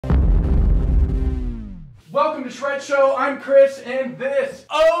Welcome to Shred Show, I'm Chris, and this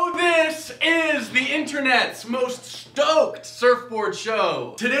is the internet's most stoked surfboard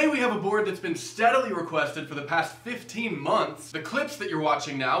show. Today we have a board that's been steadily requested for the past 15 months. The clips that you're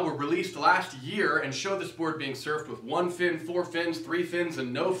watching now were released last year and show this board being surfed with 1 fin, 4 fins, 3 fins,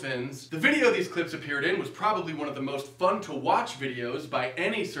 and no fins. The video these clips appeared in was probably one of the most fun to watch videos by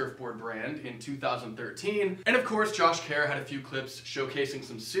any surfboard brand in 2013. And of course, Josh Kerr had a few clips showcasing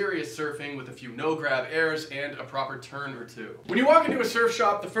some serious surfing with a few no-grab airs and a proper turn or two. When you walk into a surf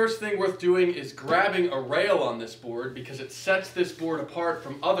shop, the first thing worth doing is grabbing a rail on this board because it sets this board apart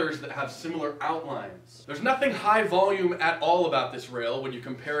from others that have similar outlines. There's nothing high volume at all about this rail when you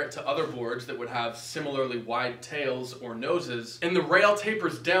compare it to other boards that would have similarly wide tails or noses, and the rail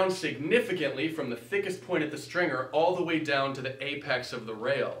tapers down significantly from the thickest point at the stringer all the way down to the apex of the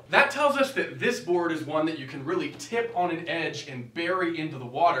rail. That tells us that this board is one that you can really tip on an edge and bury into the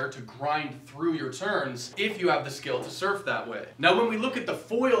water to grind through your turns if you have the skill to surf that way. Now when we look at the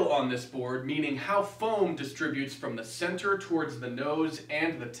foil on this board, meaning how foam distributes from the center towards the nose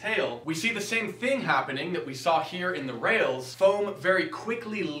and the tail, we see the same thing happening that we saw here in the rails, foam very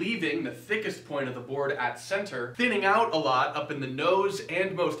quickly leaving the thickest point of the board at center, thinning out a lot up in the nose,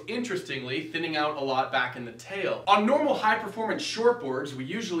 and most interestingly, thinning out a lot back in the tail. On normal high-performance shortboards, we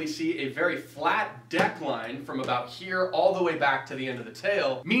usually see a very flat deck line from about here all the way back to the end of the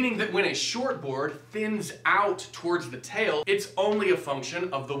tail, meaning that when a shortboard thins out towards the tail, it's only a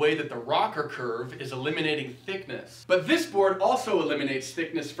function of the way that the rocker curve is eliminating thickness. But this board also eliminates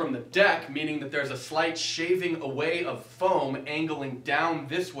thickness from the deck, meaning that there's a slight shaving away of foam angling down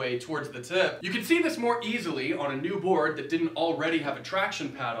this way towards the tip. You can see this more easily on a new board that didn't already have a traction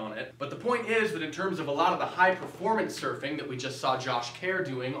pad on it, but the point is that in terms of a lot of the high performance surfing that we just saw Josh Kerr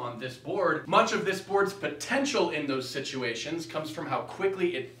doing on this board, much of this board's potential in those situations comes from how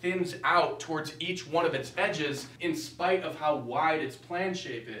quickly it thins out towards each one of its edges in spite of how wide its plan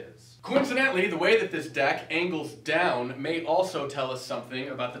shape is. Coincidentally, the way that this deck angles down may also tell us something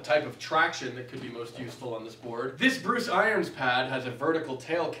about the type of traction that could be most useful on this board. This Bruce Irons pad has a vertical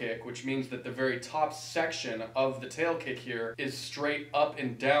tail kick, which means that the very top section of the tail kick here is straight up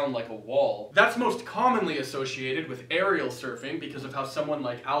and down like a wall. That's most commonly associated with aerial surfing because of how someone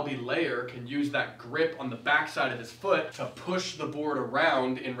like Albee can use that grip on the backside of his foot to push the board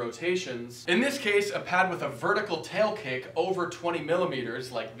around in rotations. In this case, a pad with a vertical tail kick over 20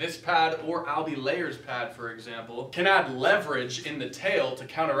 millimeters, like this pad or Albee pad, for example, can add leverage in the tail to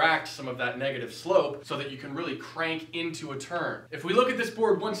counteract some of that negative slope so that you can really crank into a turn. If we look at this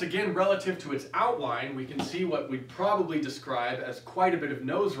board once again relative to its outline, we can see what we'd probably describe as quite a bit of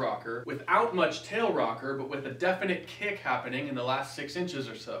nose rocker without much tail rocker, but with a definite kick happening in the last 6 inches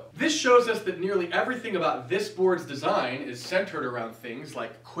or so. This shows us that nearly everything about this board's design is centered around things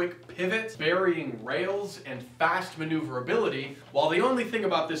like quick pivots, burying rails, and fast maneuverability, while the only thing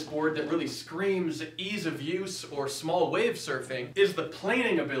about this board that really screams ease of use or small wave surfing is the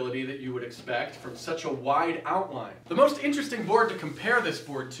planing ability that you would expect from such a wide outline. The most interesting board to compare this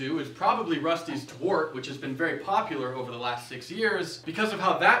board to is probably Rusty's Dwart, which has been very popular over the last 6 years because of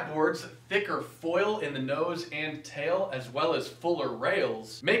how that board's thicker foil in the nose and tail, as well as fuller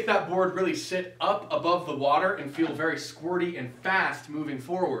rails, make that board really sit up above the water and feel very squirty and fast moving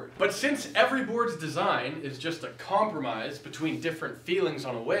forward. But since every board's design is just a compromise between different feelings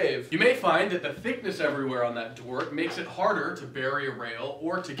on a wave, you may find that the thickness everywhere on that Dwart makes it harder to bury a rail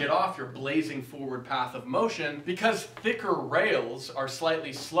or to get off your blazing forward path of motion because thicker rails are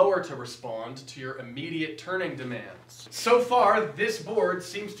slightly slower to respond to your immediate turning demands. So far, this board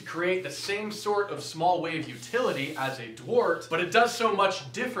seems to create the same sort of small wave utility as a Dwart, but it does so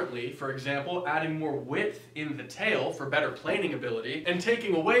much differently, for example, adding more width in the tail for better planing ability, and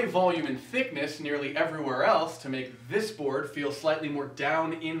taking away volume and thickness nearly everywhere else to make this board feel slightly more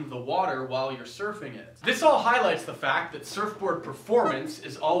down in the water while you're surfing it. This all highlights the fact that surfboard performance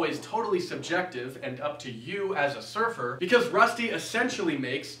is always totally subjective and up to you as a surfer, because Rusty essentially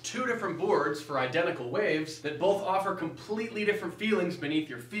makes 2 different boards for identical waves that both offer completely different feelings beneath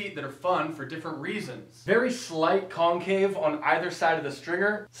your feet that are fun for different reasons. Very slight concave on either side of the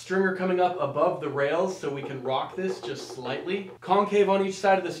stringer coming up above the rails so we can rock this just slightly. Concave on each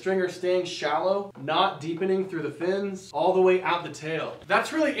side of the stringer staying shallow, not deepening through the fins, all the way out the tail.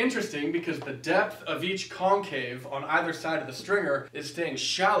 That's really interesting because the depth of each concave on either side of the stringer is staying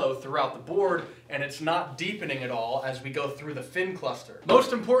shallow throughout the board, and it's not deepening at all as we go through the fin cluster.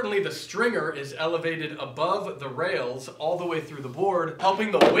 Most importantly, the stringer is elevated above the rails all the way through the board,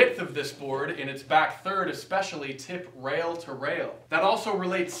 helping the width of this board in its back third especially tip rail to rail. That also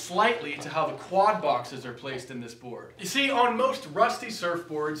relates slightly to how the quad boxes are placed in this board. You see, on most rusty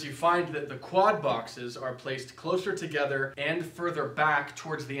surfboards, you find that the quad boxes are placed closer together and further back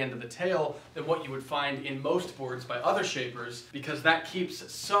towards the end of the tail than what you would find in most boards by other shapers, because that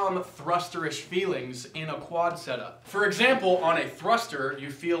keeps some thrusterish feelings in a quad setup. For example, on a thruster, you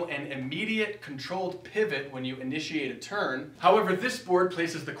feel an immediate controlled pivot when you initiate a turn. However, this board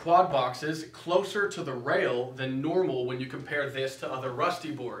places the quad boxes closer to the rail than normal when you compare this to other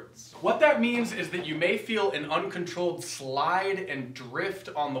rusty boards. What that means is that you may feel an uncontrolled slide and drift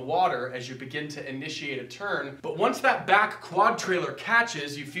on the water as you begin to initiate a turn, but once that back quad trailer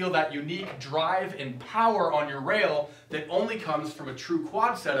catches, you feel that unique drive and power on your rail that only comes from a true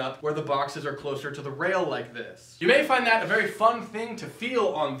quad setup where the boxes are closer to the rail like this. You may find that a very fun thing to feel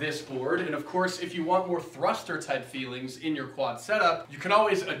on this board, and of course, if you want more thruster type feelings in your quad setup, you can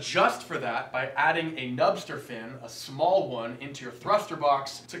always adjust for that by adding a nubster fin, a small one, into your thruster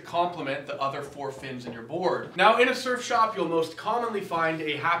box to complement the other 4 fins in your board. Now, in a surf shop, you'll most commonly find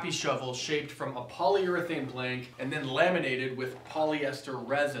a happy shovel shaped from a polyurethane blank and then laminated with polyester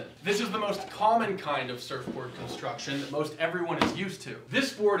resin. This is the most common kind of surfboard construction that most everyone is used to.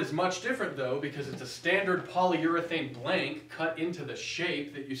 This board is much different though, because it's a standard polyurethane blank cut into the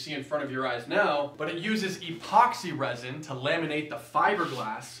shape that you see in front of your eyes now, but it uses epoxy resin to laminate the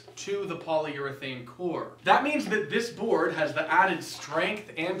fiberglass to the polyurethane core. That means that this board has the added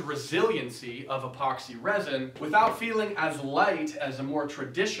strength and resiliency of epoxy resin without feeling as light as a more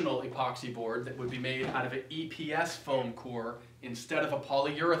traditional epoxy board that would be made out of an EPS foam core instead of a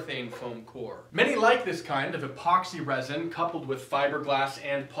polyurethane foam core. Many like this kind of epoxy resin coupled with fiberglass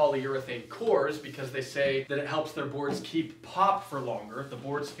and polyurethane cores because they say that it helps their boards keep pop for longer. The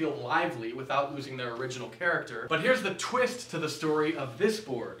boards feel lively without losing their original character. But here's the twist to the story of this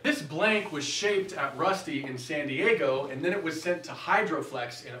board. This blank was shaped at Rusty in San Diego, and then it was sent to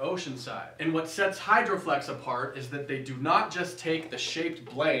Hydroflex in Oceanside. And what sets Hydroflex apart is that they do not just take the shaped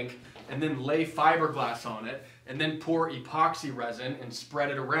blank and then lay fiberglass on it, and then pour epoxy resin and spread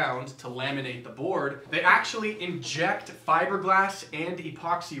it around to laminate the board. They actually inject fiberglass and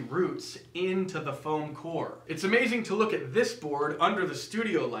epoxy roots into the foam core. It's amazing to look at this board under the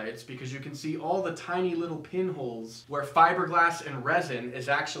studio lights because you can see all the tiny little pinholes where fiberglass and resin is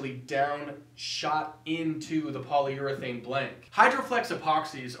actually down shot into the polyurethane blank. Hydroflex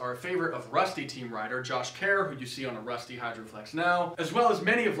epoxies are a favorite of Rusty team rider Josh Kerr, who you see on a Rusty Hydroflex now, as well as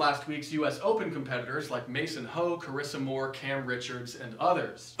many of last week's US Open competitors like Mason Ho, Carissa Moore, Cam Richards, and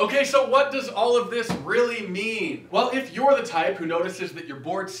others. Okay, so what does all of this really mean? Well, if you're the type who notices that your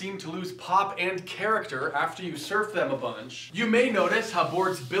boards seem to lose pop and character after you surf them a bunch, you may notice how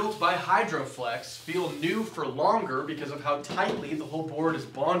boards built by Hydroflex feel new for longer because of how tightly the whole board is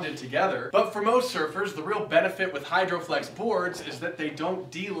bonded together. But for most surfers, the real benefit with Hydroflex boards is that they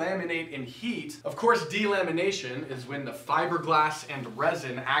don't delaminate in heat. Of course, delamination is when the fiberglass and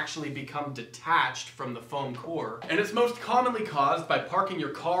resin actually become detached from the foam core. And it's most commonly caused by parking your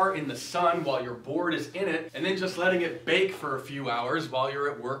car in the sun while your board is in it, and then just letting it bake for a few hours while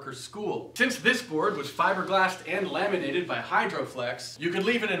you're at work or school. Since this board was fiberglassed and laminated by Hydroflex, you could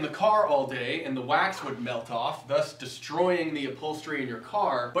leave it in the car all day and the wax would melt off, thus destroying the upholstery in your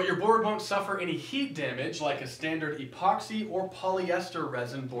car, but your board won't suffer any heat damage like a standard epoxy or polyester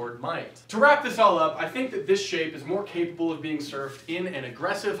resin board might. To wrap this all up, I think that this shape is more capable of being surfed in an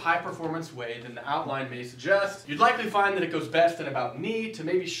aggressive, high-performance way than the outline may suggest. You'd likely find that it goes best in about knee to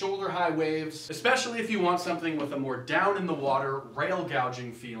maybe shoulder-high waves, especially if you want something with a more down-in-the-water,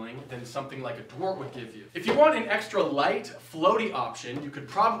 rail-gouging feeling than something like a Dwart would give you. If you want an extra light, floaty option, you could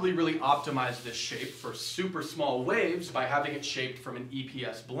probably really optimize this shape for super small waves by having it shaped from an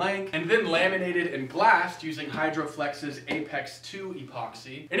EPS blank, and then laminated and glassed using Hydroflex's Apex 2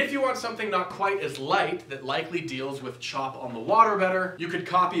 epoxy. And if you want something not quite as light that likely deals with chop on the water better, you could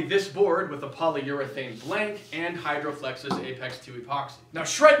copy this board with a polyurethane blank and Hydroflex's Apex 2 epoxy. Now,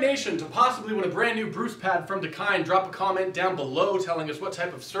 Shred Nation, to possibly win a brand new Bruce pad from Dakine, drop a comment down below telling us what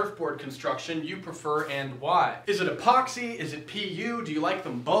type of surfboard construction you prefer and why. Is it epoxy? Is it PU? Do you like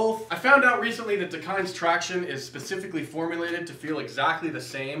them both? I found out recently that Dakine's traction is specifically formulated to feel exactly the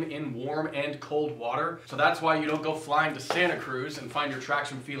same in warm and cold water, so that's why you don't go flying to Santa Cruz and find your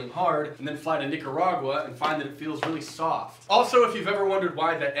traction feeling hard, and then fly to Nicaragua and find that it feels really soft. Also, if you've ever wondered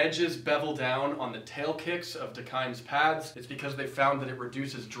why the edges bevel down on the tail kit kicks of Dakind's pads, it's because they found that it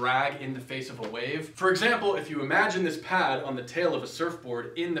reduces drag in the face of a wave. For example, if you imagine this pad on the tail of a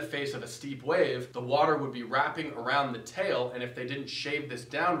surfboard in the face of a steep wave, the water would be wrapping around the tail, and if they didn't shave this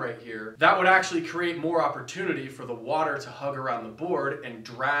down right here, that would actually create more opportunity for the water to hug around the board and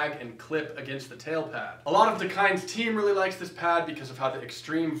drag and clip against the tail pad. A lot of Dakind's team really likes this pad because of how the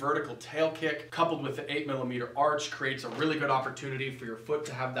extreme vertical tail kick coupled with the 8mm arch creates a really good opportunity for your foot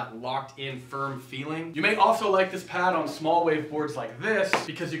to have that locked in firm feeling. You may also like this pad on small wave boards like this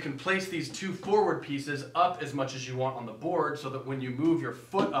because you can place these two forward pieces up as much as you want on the board so that when you move your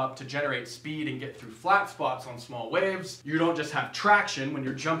foot up to generate speed and get through flat spots on small waves, you don't just have traction when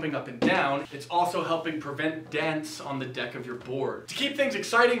you're jumping up and down, it's also helping prevent dents on the deck of your board. To keep things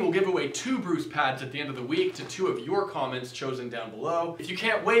exciting, we'll give away 2 Bruce pads at the end of the week to 2 of your comments chosen down below. If you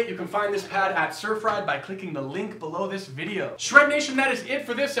can't wait, you can find this pad at Surfride by clicking the link below this video. Shred Nation, that is it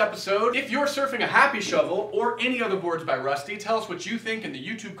for this episode. If you're surfing a Happy Shovel or any other boards by Rusty, tell us what you think in the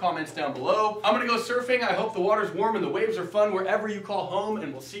YouTube comments down below. I'm gonna go surfing. I hope the water's warm and the waves are fun wherever you call home,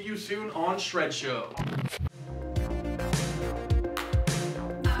 and we'll see you soon on Shred Show.